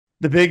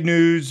the big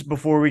news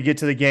before we get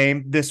to the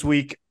game this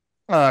week,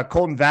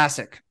 Colton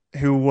Vasek,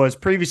 who was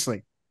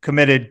previously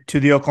committed to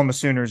the Oklahoma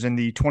Sooners in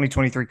the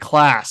 2023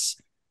 class,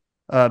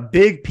 a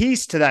big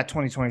piece to that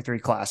 2023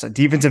 class, a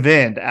defensive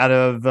end out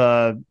of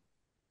the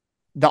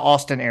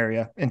Austin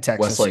area in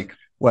Texas.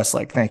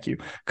 Westlake, thank you.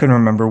 Couldn't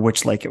remember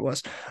which lake it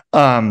was.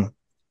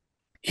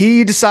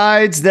 He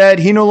decides that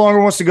he no longer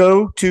wants to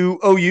go to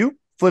OU,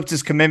 flipped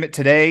his commitment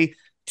today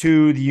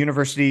to the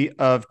University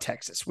of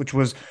Texas, which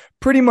was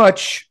pretty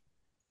much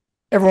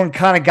everyone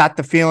kind of got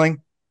the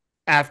feeling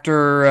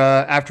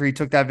after he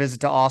took that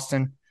visit to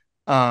Austin.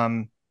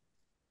 We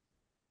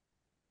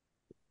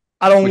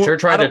sure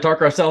tried to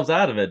talk ourselves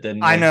out of it, didn't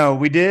we? I know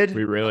we did.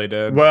 We really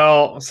did.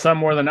 Well, some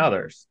more than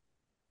others.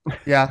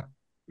 Yeah.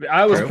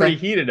 I was pretty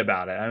heated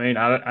about it. I mean,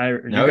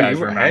 you guys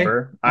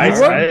remember.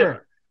 Hey,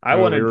 I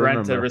wanted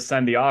Brent to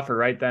rescind the offer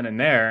right then and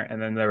there.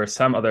 And then there were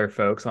some other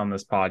folks on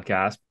this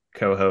podcast,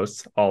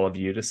 co-hosts, all of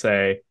you, to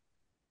say,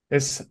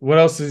 what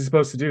else is he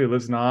supposed to do? He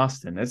lives in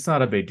Austin. It's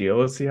not a big deal.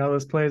 Let's see how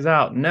this plays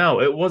out.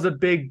 No, it was a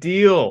big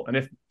deal. And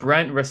if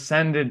Brent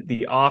rescinded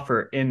the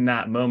offer in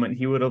that moment,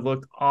 he would have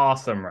looked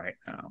awesome right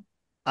now.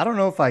 I don't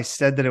know if I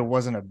said that it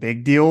wasn't a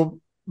big deal,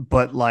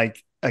 but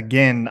like,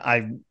 again,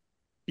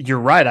 you're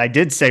right. I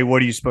did say,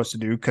 what are you supposed to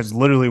do? Because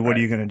literally, what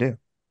are you going to do?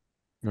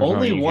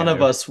 Only one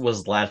of us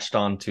was latched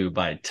onto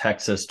by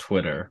Texas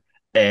Twitter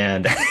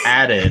and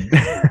added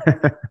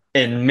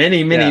in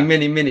many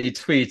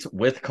tweets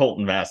with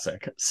Colton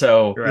Vasek.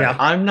 So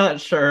I'm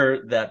not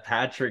sure that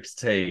Patrick's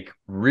take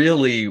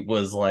really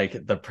was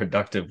like the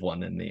productive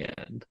one in the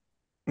end.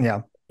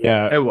 Yeah.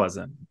 Yeah, it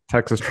wasn't.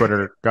 Texas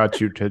Twitter got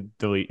you to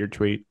delete your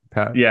tweet,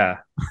 Pat. Yeah.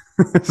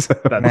 That's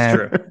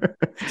true.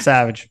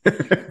 Savage.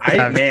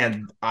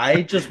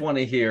 I just want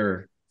to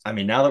hear. I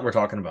mean, now that we're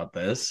talking about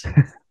this,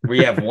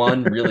 we have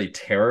one really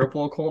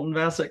terrible Colton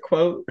Vasek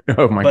quote.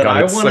 Oh my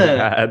God, it's so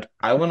bad.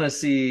 I want to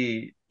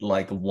see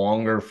like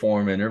longer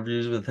form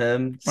interviews with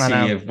him. See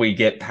if we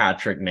get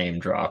Patrick name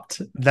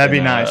dropped. That'd be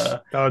nice.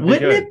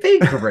 Wouldn't it be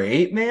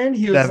great, man?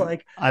 He was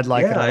like, I'd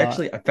like it.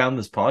 Actually, I found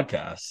this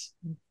podcast.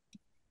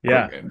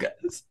 Yeah,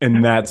 guys.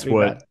 And that's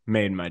what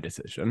made my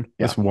decision.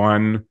 Yeah. This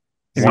one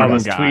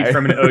tweet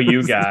from an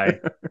OU guy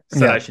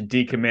said I should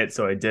decommit,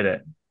 so I did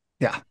it.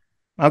 Yeah.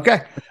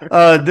 Okay.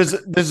 This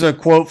is a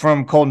quote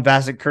from Colton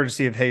Vasek,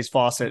 courtesy of Hayes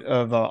Fawcett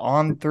of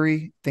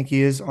On3. I think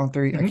he is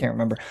On3. I can't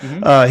remember.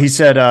 He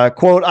said,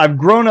 quote, "I've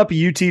grown up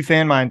a UT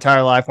fan my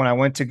entire life. When I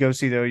went to go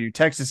see the OU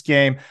Texas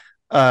game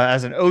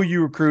as an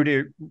OU recruit,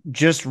 it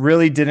just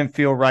really didn't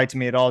feel right to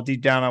me at all.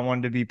 Deep down, I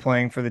wanted to be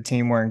playing for the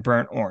team wearing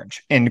burnt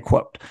orange." End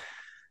quote.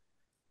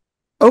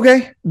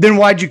 Okay, then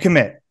why'd you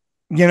commit?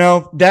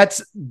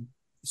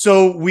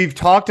 So we've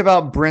talked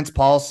about Brent's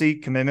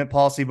commitment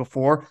policy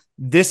before.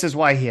 This is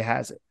why he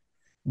has it.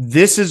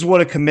 This is what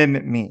a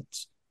commitment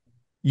means.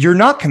 You're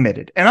not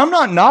committed. And I'm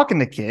not knocking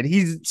the kid.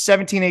 He's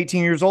 17,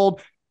 18 years old.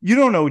 You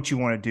don't know what you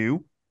want to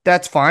do.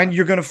 That's fine.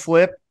 You're going to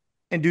flip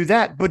and do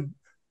that. But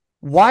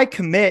why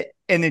commit?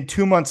 And then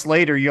 2 months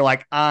later, you're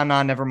like,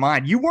 nah, never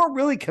mind. You weren't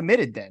really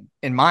committed then,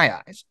 in my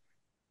eyes.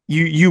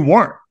 You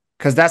weren't,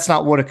 because that's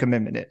not what a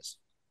commitment is.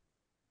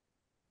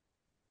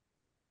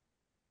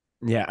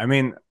 Yeah, I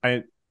mean,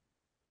 if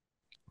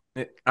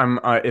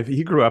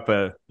he grew up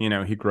a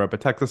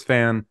Texas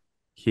fan.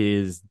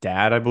 His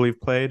dad, I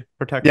believe, played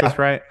for Texas,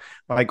 right?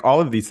 Like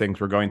all of these things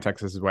were going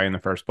Texas's way in the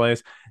first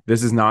place.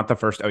 This is not the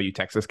first OU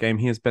Texas game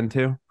he has been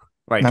to.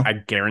 Like, no. I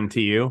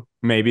guarantee you,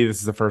 maybe this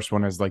is the first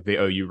one as like the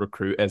OU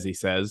recruit, as he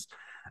says.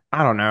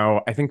 I don't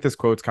know. I think this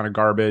quote's kind of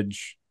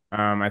garbage.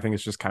 I think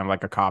it's just kind of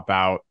like a cop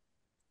out.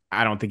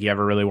 I don't think he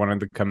ever really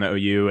wanted to come to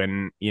OU,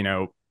 and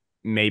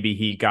maybe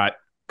he got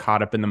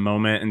caught up in the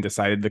moment and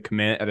decided to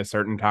commit at a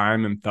certain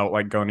time and felt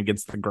like going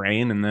against the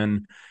grain, and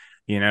then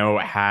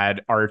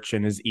had Arch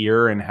in his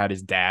ear and had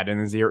his dad in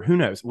his ear. Who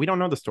knows? We don't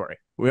know the story,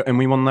 and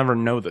we will never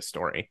know the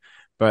story.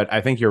 But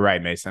I think you're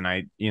right,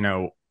 Mason.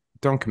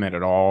 Don't commit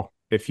at all.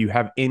 If you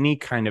have any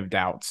kind of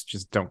doubts,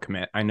 just don't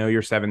commit. I know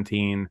you're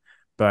 17,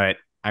 but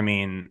I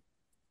mean,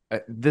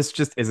 this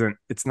just isn't.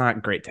 It's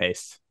not great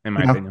taste, in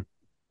my opinion.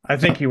 I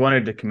think he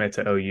wanted to commit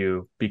to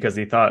OU because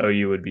he thought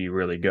OU would be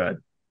really good.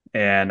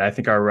 And I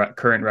think our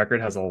current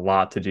record has a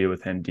lot to do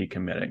with him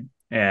decommitting.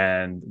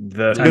 And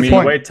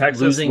the way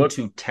Texas losing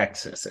to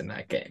Texas in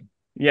that game.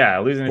 Yeah,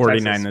 losing to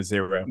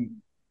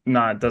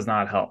 49-0. Does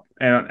not help.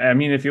 And I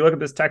mean, if you look at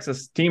this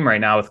Texas team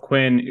right now with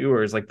Quinn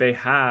Ewers, like they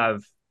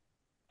have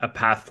a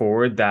path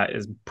forward that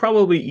is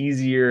probably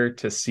easier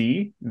to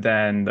see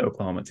than the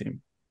Oklahoma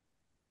team.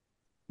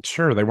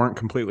 Sure, they weren't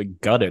completely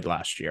gutted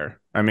last year.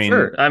 I mean,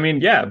 sure. I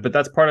mean, yeah, but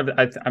that's part of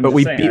it.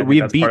 We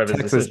beat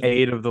Texas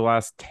 8 of the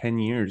last 10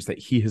 years that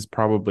he has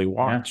probably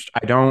watched.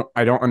 Yeah.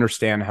 I don't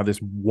understand how this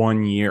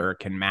 1 year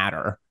can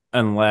matter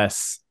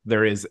unless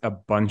there is a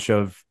bunch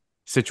of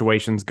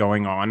situations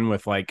going on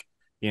with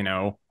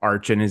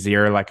Arch in his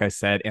ear, like I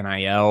said,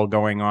 NIL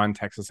going on.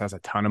 Texas has a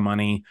ton of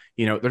money.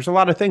 There's a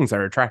lot of things that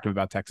are attractive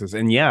about Texas.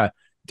 And yeah,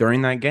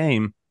 during that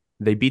game,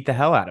 they beat the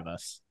hell out of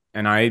us.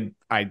 And I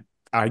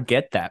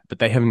get that, but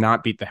they have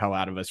not beat the hell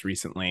out of us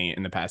recently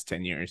in the past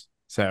 10 years.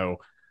 So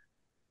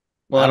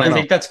Well, and I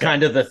think that's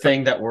kind of the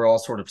thing that we're all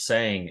sort of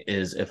saying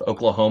is if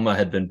Oklahoma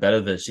had been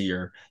better this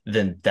year,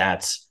 then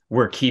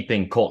we're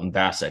keeping Colton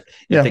Vasek.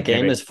 If the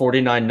game is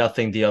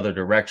 49-0 the other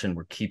direction,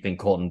 we're keeping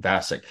Colton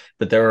Vasek.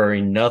 But there are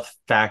enough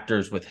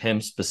factors with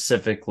him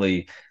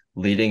specifically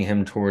leading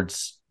him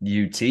towards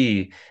UT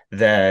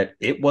that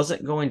it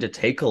wasn't going to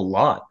take a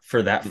lot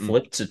for that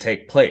flip to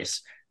take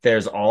place.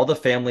 There's all the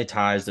family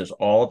ties, there's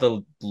all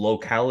the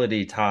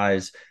locality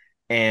ties,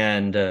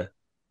 and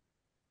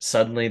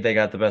suddenly they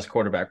got the best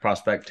quarterback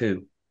prospect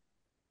too,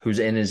 who's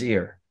in his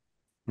ear.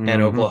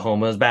 And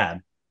Oklahoma is bad,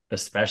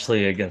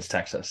 especially against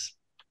Texas.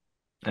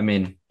 I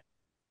mean,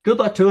 good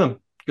luck to him.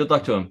 Good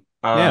luck to him.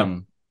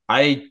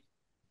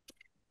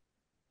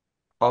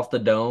 Off the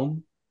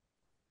dome,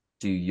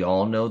 do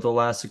y'all know the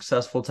last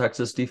successful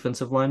Texas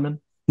defensive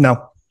lineman?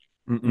 No.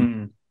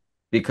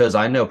 Because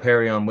I know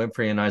Perrion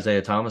Winfrey and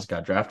Isaiah Thomas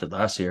got drafted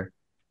last year.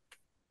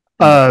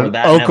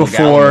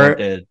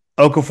 Okafor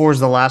is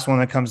the last one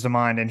that comes to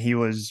mind, and he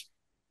was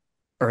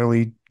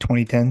early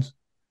 2010s,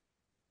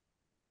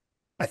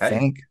 I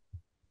think.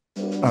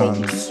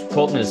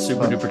 Colton is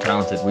super duper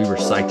talented. We were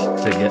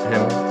psyched to get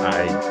him.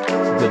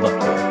 Good luck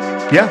to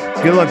him.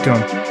 Yeah, good luck to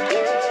him.